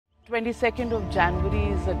22nd of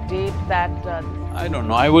January is a date that… I don't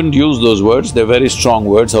know, I wouldn't use those words, they're very strong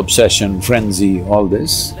words, obsession, frenzy, all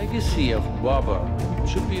this. Legacy of Babur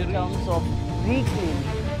should be in terms of reclaiming.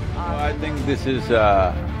 I think this is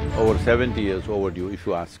over 70 years overdue, if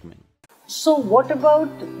you ask me. So what about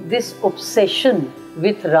this obsession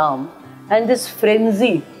with Ram and this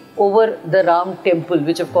frenzy over the Ram temple,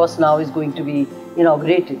 which of course now is going to be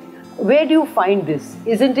inaugurated? Where do you find this?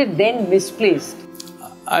 Isn't it then misplaced?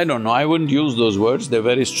 I don't know, I wouldn't use those words, they're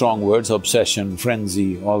very strong words, obsession,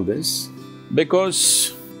 frenzy, all this.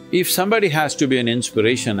 Because if somebody has to be an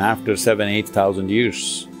inspiration after 7,000–8,000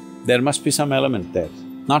 years, there must be some element there,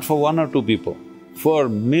 not for one or two people. For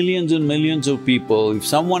millions and millions of people, if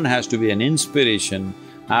someone has to be an inspiration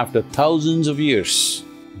after thousands of years,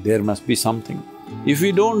 there must be something. If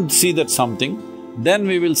we don't see that something, then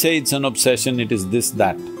we will say it's an obsession, it is this,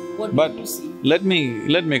 that. But let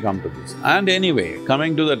me come to this. And anyway,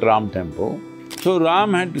 coming to that Ram temple, so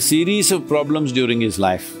Ram had a series of problems during his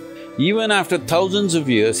life. Even after thousands of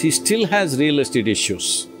years, he still has real estate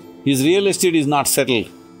issues. His real estate is not settled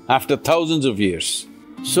after thousands of years.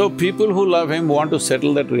 So people who love him want to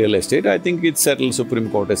settle that real estate. I think it's settled,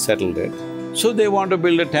 Supreme Court has settled it. So they want to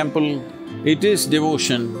build a temple. It is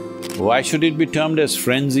devotion. Why should it be termed as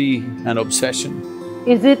frenzy and obsession?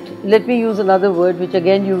 Is it, let me use another word which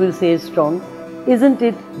again you will say is strong, isn't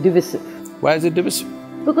it divisive? Why is it divisive?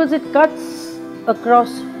 Because it cuts across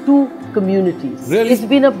two communities. Really? It's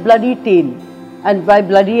been a bloody tale, and by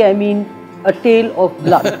bloody I mean a tale of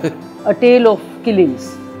blood, a tale of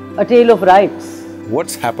killings, a tale of riots.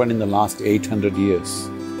 What's happened in the last 800 years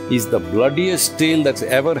is the bloodiest tale that's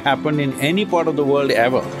ever happened in any part of the world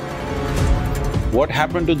ever. What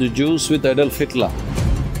happened to the Jews with Adolf Hitler?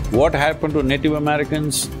 What happened to Native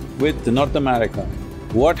Americans with North America?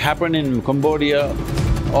 What happened in Cambodia?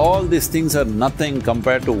 All these things are nothing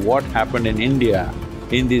compared to what happened in India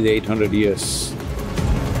in these 800 years.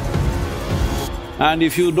 And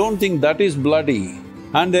if you don't think that is bloody,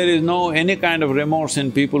 and there is no any kind of remorse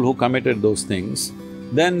in people who committed those things,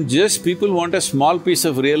 then just people want a small piece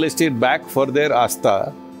of real estate back for their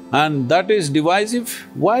asta, and that is divisive.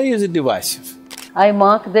 Why is it divisive? I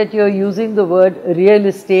mark that you're using the word real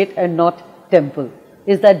estate and not temple.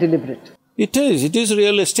 Is that deliberate? It is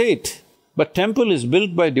real estate. But temple is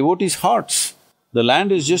built by devotees' hearts. The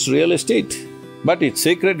land is just real estate. But it's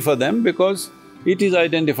sacred for them because it is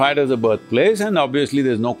identified as a birthplace, and obviously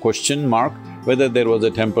there's no question mark whether there was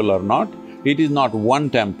a temple or not. It is not one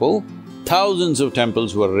temple. Thousands of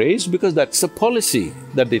temples were raised because that's the policy,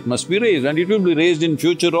 that it must be raised, and it will be raised in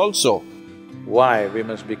future also. Why we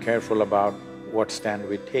must be careful about what stand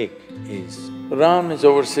we take is, Ram is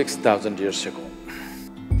over 6,000 years ago.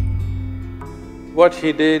 What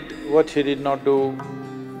he did, what he did not do,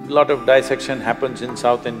 lot of dissection happens in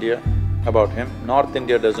South India about him. North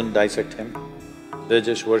India doesn't dissect him, they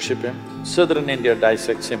just worship him. Southern India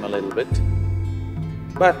dissects him a little bit.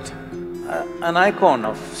 But an icon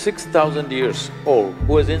of 6,000 years old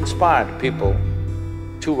who has inspired people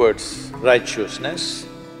towards righteousness,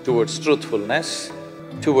 towards truthfulness,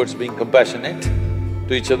 towards being compassionate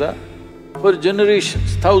to each other for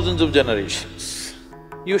generations, thousands of generations.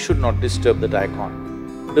 You should not disturb that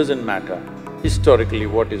icon. Doesn't matter historically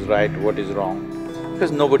what is right, what is wrong,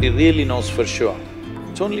 because nobody really knows for sure.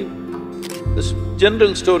 It's only this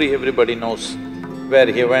general story everybody knows, where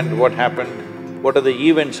he went, what happened, what are the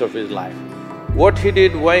events of his life. What he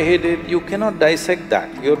did, why he did, you cannot dissect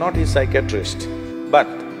that, you're not his psychiatrist. But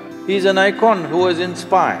he's an icon who has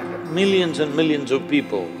inspired millions and millions of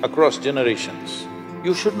people across generations.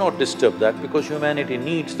 You should not disturb that because humanity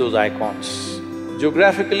needs those icons.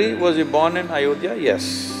 Geographically, was he born in Ayodhya?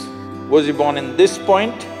 Yes. Was he born in this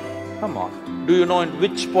point? Come on, do you know in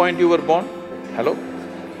which point you were born? Hello?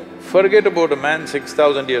 Forget about a man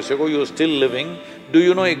 6,000 years ago, you're still living. Do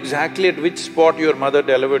you know exactly at which spot your mother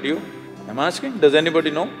delivered you? I'm asking, does anybody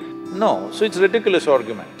know? No, so it's a ridiculous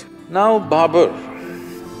argument. Now Babur.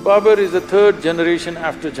 Babur is the third generation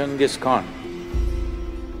after Genghis Khan.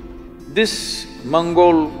 This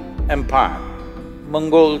Mongol empire,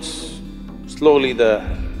 Mongols, slowly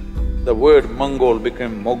the word Mongol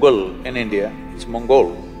became Mughal in India, it's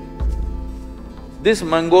Mongol. This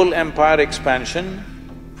Mongol empire expansion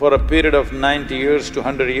for a period of 90 years to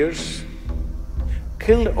 100 years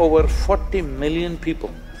killed over 40 million people.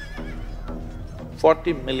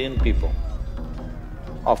 40 million people.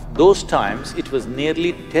 Of those times, it was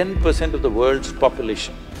nearly 10% of the world's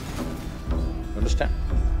population. You understand?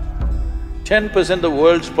 10% of the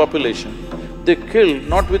world's population, they killed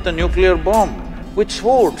not with a nuclear bomb, with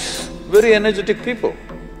swords, very energetic people.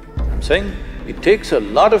 I'm saying, It takes a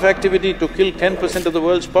lot of activity to kill 10% of the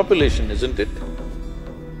world's population, isn't it?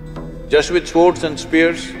 Just with swords and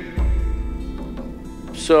spears.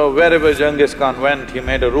 So wherever Genghis Khan went, he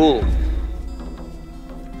made a rule.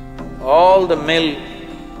 All the males,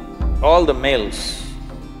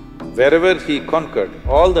 wherever he conquered,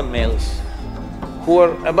 all the males who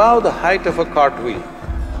were above the height of a cartwheel,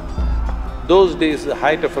 those days the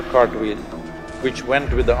height of a cartwheel, which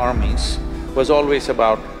went with the armies, was always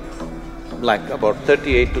about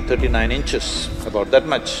 38 to 39 inches, about that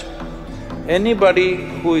much. Anybody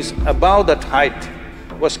who is above that height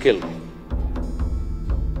was killed.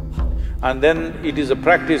 And then it is a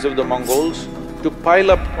practice of the Mongols to pile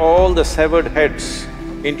up all the severed heads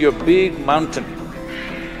into a big mountain.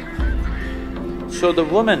 So the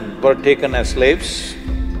women were taken as slaves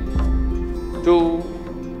to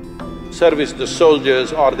service the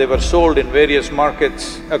soldiers, or they were sold in various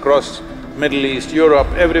markets across Middle East, Europe,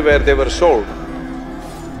 everywhere they were sold.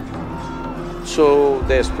 So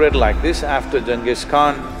they spread like this. After Genghis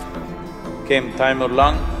Khan came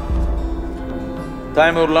Taimur-Lung.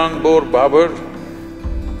 Taimur-Lung bore Babur.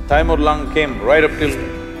 Taimur-Lung came right up till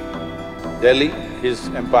Delhi, his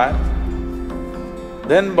empire.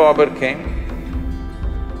 Then Babur came.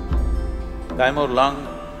 Taimur-Lung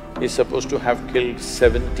is supposed to have killed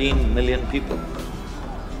 17 million people.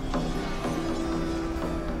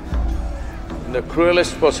 In the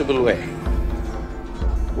cruelest possible way.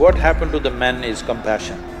 What happened to the men is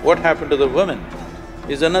compassion. What happened to the women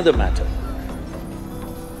is another matter.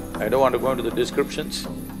 I don't want to go into the descriptions.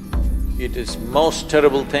 It is most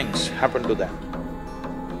terrible things happened to them.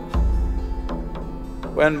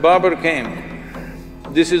 When Babur came,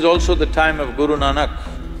 this is also the time of Guru Nanak.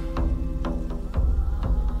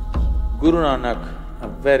 Guru Nanak, a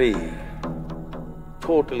very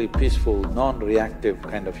totally peaceful, non-reactive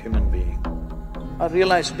kind of human being, a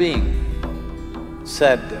realized being,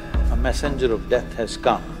 said, "A messenger of death has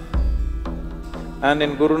come." And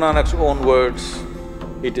in Guru Nanak's own words,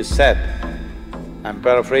 it is said, I'm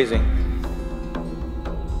paraphrasing,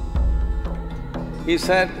 he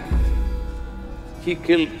said, he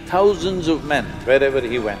killed thousands of men wherever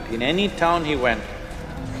he went. In any town he went,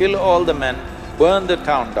 kill all the men, burn the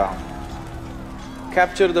town down,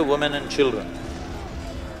 capture the women and children.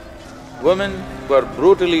 Women were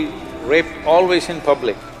brutally raped always in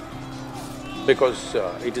public, because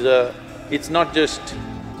it's not just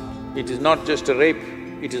a rape,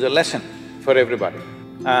 it is a lesson for everybody.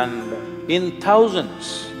 And in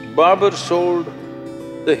thousands, Babur sold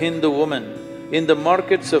the Hindu woman in the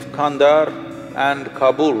markets of Kandahar and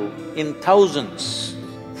Kabul in thousands.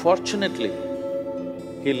 Fortunately,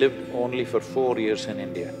 he lived only for 4 years in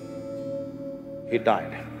India. He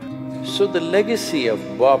died. So the legacy of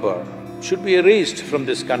Babur should be erased from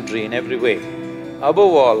this country in every way.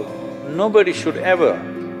 Above all, nobody should ever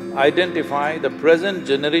identify the present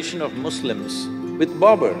generation of Muslims with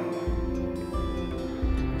Babur,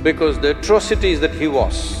 because the atrocities that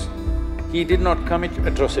he did not commit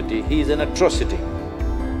atrocity, he is an atrocity.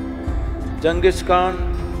 Genghis Khan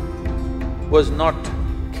was not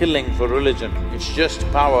killing for religion, it's just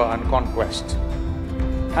power and conquest.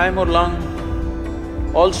 Taimur-Lung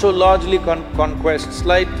also largely conquest,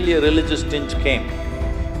 slightly a religious tinge came,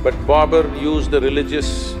 but Babur used the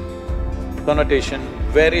religious connotation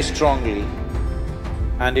very strongly,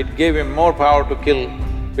 and it gave him more power to kill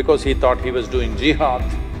because he thought he was doing jihad.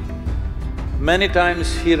 Many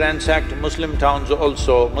times he ransacked Muslim towns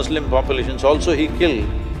also, Muslim populations also he killed.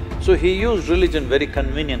 So he used religion very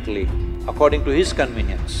conveniently, according to his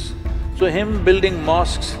convenience. So him building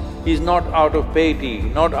mosques is not out of piety,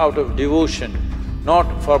 not out of devotion, not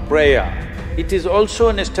for prayer. It is also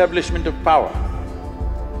an establishment of power.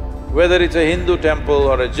 Whether it's a Hindu temple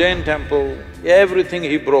or a Jain temple, everything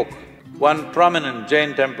he broke. One prominent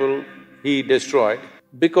Jain temple he destroyed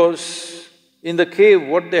because in the cave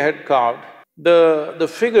what they had carved, the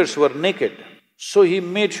figures were naked. So he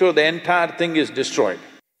made sure the entire thing is destroyed.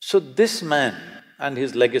 So this man and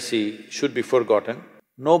his legacy should be forgotten.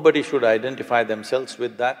 Nobody should identify themselves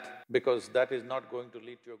with that, because that is not going to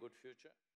lead to a good future.